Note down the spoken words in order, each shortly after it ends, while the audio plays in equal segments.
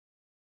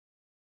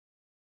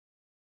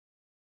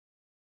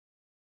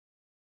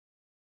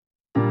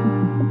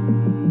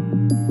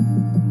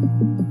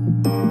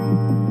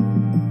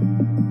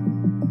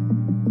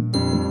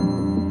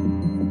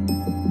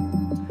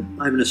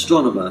I'm an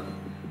astronomer.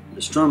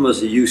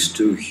 Astronomers are used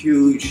to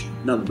huge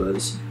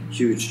numbers,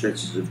 huge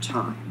stretches of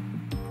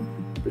time.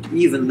 But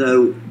even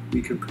though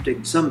we can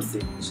predict some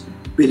things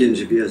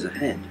billions of years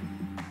ahead,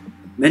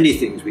 many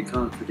things we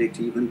can't predict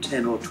even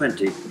 10 or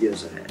 20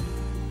 years ahead.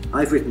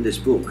 I've written this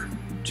book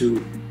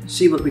to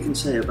see what we can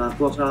say about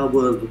what our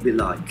world would be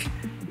like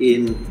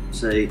in,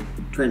 say,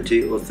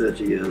 20 or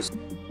 30 years.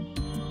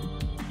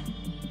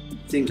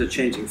 Things are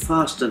changing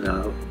faster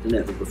now than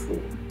ever before.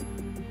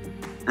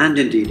 And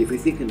indeed, if we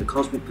think in the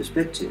cosmic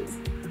perspective,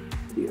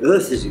 the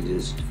Earth has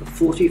existed for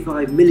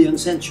 45 million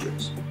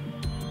centuries.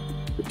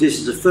 But this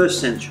is the first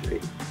century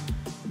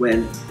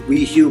when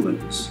we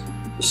humans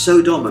are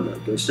so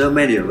dominant, there are so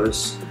many of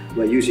us,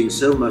 we're using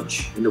so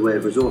much in the way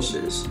of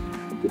resources,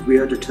 that we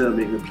are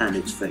determining the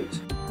planet's fate.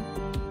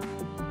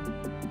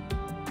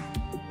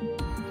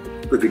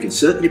 But we can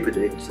certainly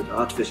predict that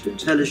artificial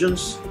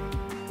intelligence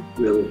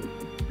will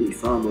be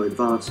far more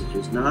advanced than it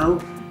is now.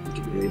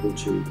 It will be able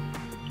to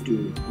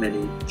do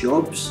many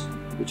jobs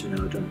which are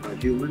now done by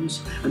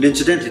humans. And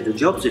incidentally, the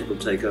jobs it will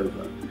take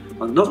over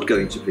are not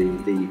going to be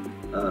the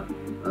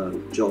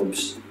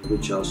jobs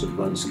which are sort of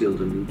unskilled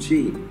and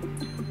routine.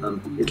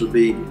 It'll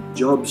be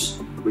jobs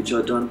which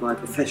are done by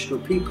professional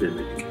people in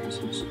many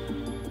cases.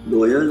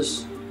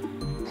 Lawyers,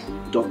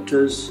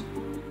 doctors,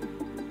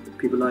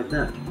 people like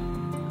that.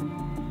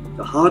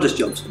 The hardest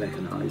jobs to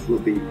mechanize will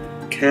be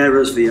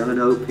carers for young and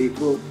old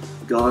people,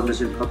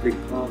 gardeners in public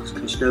parks,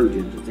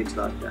 custodians and things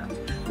like that.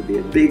 There'll be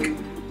a big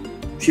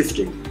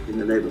shifting in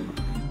the labour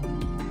market.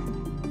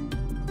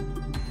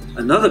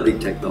 Another big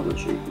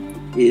technology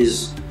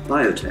is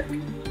biotech.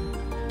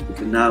 We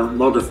can now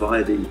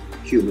modify the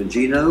human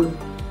genome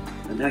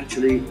and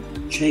actually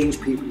change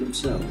people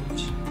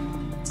themselves.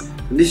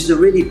 And this is a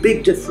really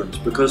big difference,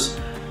 because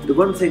the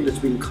one thing that's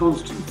been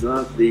constant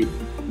throughout the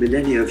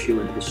millennia of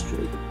human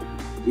history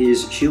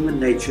is human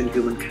nature and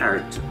human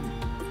character.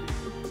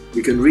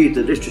 We can read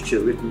the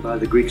literature written by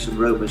the Greeks and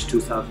Romans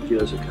 2,000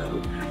 years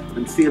ago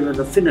and feel an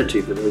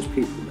affinity for those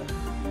people there.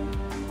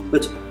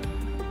 But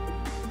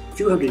a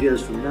few hundred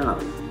years from now,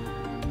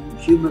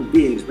 human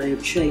beings may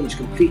have changed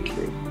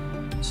completely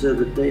so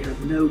that they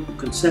have no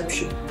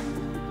conception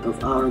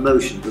of our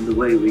emotions and the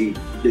way we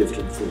lived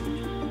and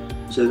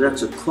thought. So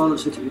that's a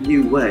qualitatively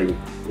new way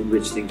in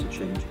which things are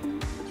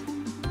changing.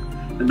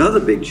 Another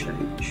big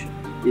change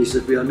is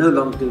that we are no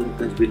longer going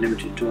to be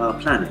limited to our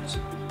planet.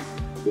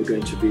 We're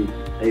going to be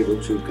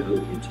able to go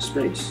into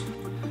space.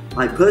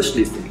 I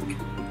personally think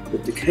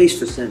that the case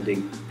for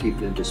sending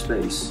people into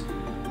space,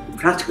 the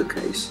practical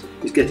case,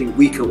 is getting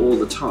weaker all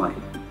the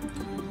time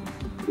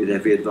with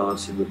every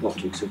advance in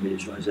robotics and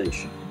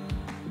miniaturization.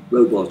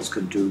 Robots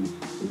can do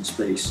in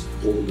space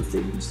all the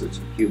things that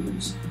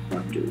humans now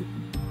do.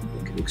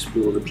 They can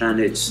explore the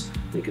planets,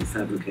 they can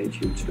fabricate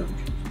huge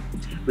structures.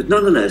 But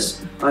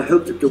nonetheless, I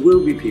hope that there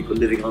will be people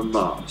living on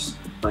Mars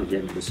by the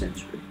end of the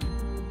century.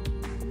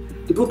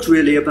 The book's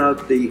really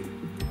about the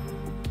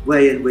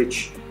way in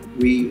which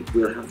we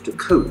will have to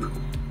cope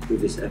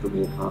with this ever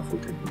more powerful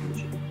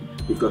technology.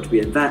 We've got to be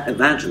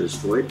evangelists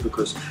for it,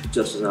 because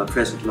just as our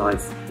present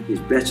life is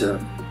better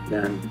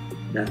than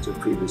that of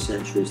previous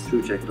centuries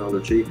through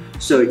technology,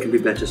 so it can be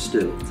better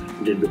still.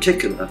 And in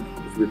particular,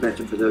 it will be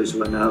better for those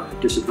who are now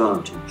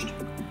disadvantaged.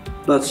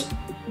 But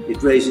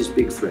it raises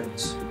big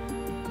threats.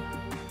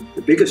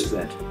 The biggest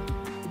threat,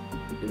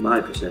 in my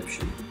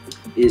perception,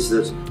 is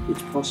that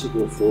it's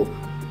possible for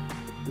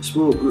a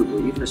small group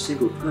or even a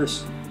single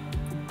person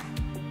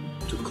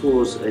to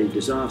cause a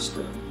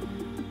disaster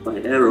by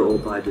error or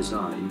by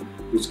design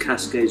which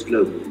cascades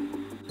globally.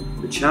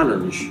 The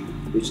challenge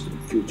which the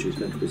future is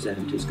going to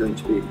present is going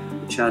to be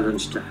a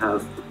challenge to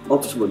have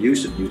optimal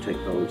use of new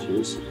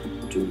technologies,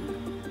 to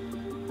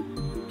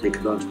take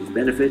advantage of its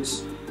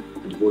benefits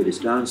and avoid its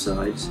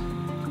downsides,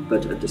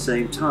 but at the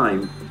same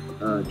time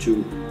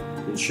to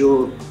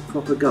ensure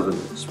proper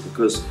governance,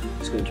 because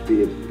it's going to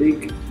be a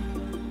big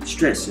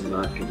stress, in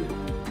my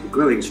opinion, a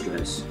growing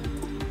stress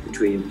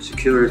between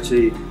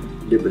security,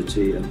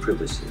 liberty and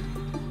privacy.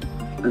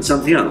 And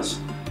something else,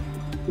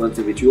 one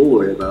thing which you all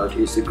worry about,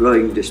 is the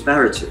growing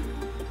disparity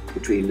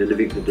between the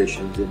living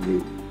conditions in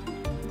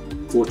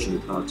the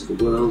fortunate parts of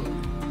the world,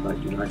 like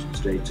the United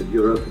States and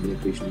Europe and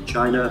increasingly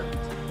China,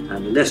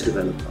 and the less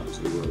developed parts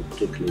of the world,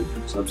 particularly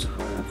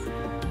sub-Saharan Africa.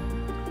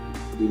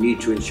 We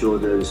need to ensure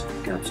those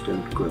gaps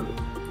don't grow.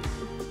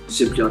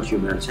 Simply on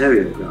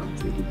humanitarian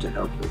grounds, we need to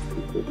help those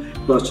people,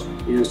 but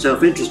in a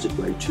self-interested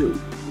way too,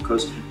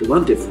 because the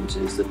one difference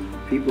is that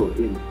people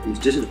in these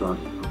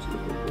disadvantaged parts of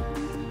the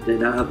world, they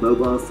now have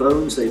mobile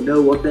phones, they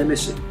know what they're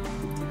missing,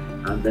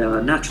 and they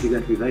are naturally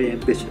going to be very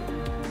embittered.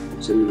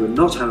 So we will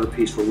not have a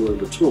peaceful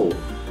world at all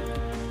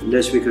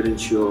unless we can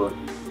ensure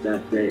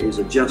that there is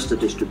a juster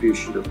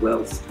distribution of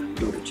wealth and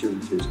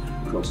opportunities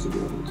across the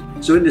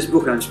world. So in this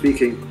book I'm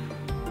speaking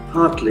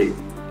partly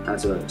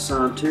as a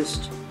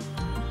scientist,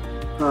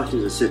 partly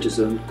as a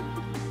citizen,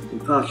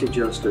 and partly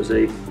just as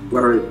a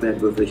worried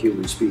member of the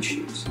human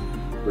species,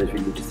 where we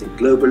need to think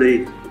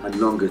globally and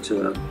longer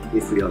term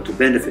if we are to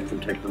benefit from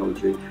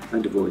technology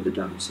and avoid the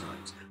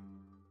downsides.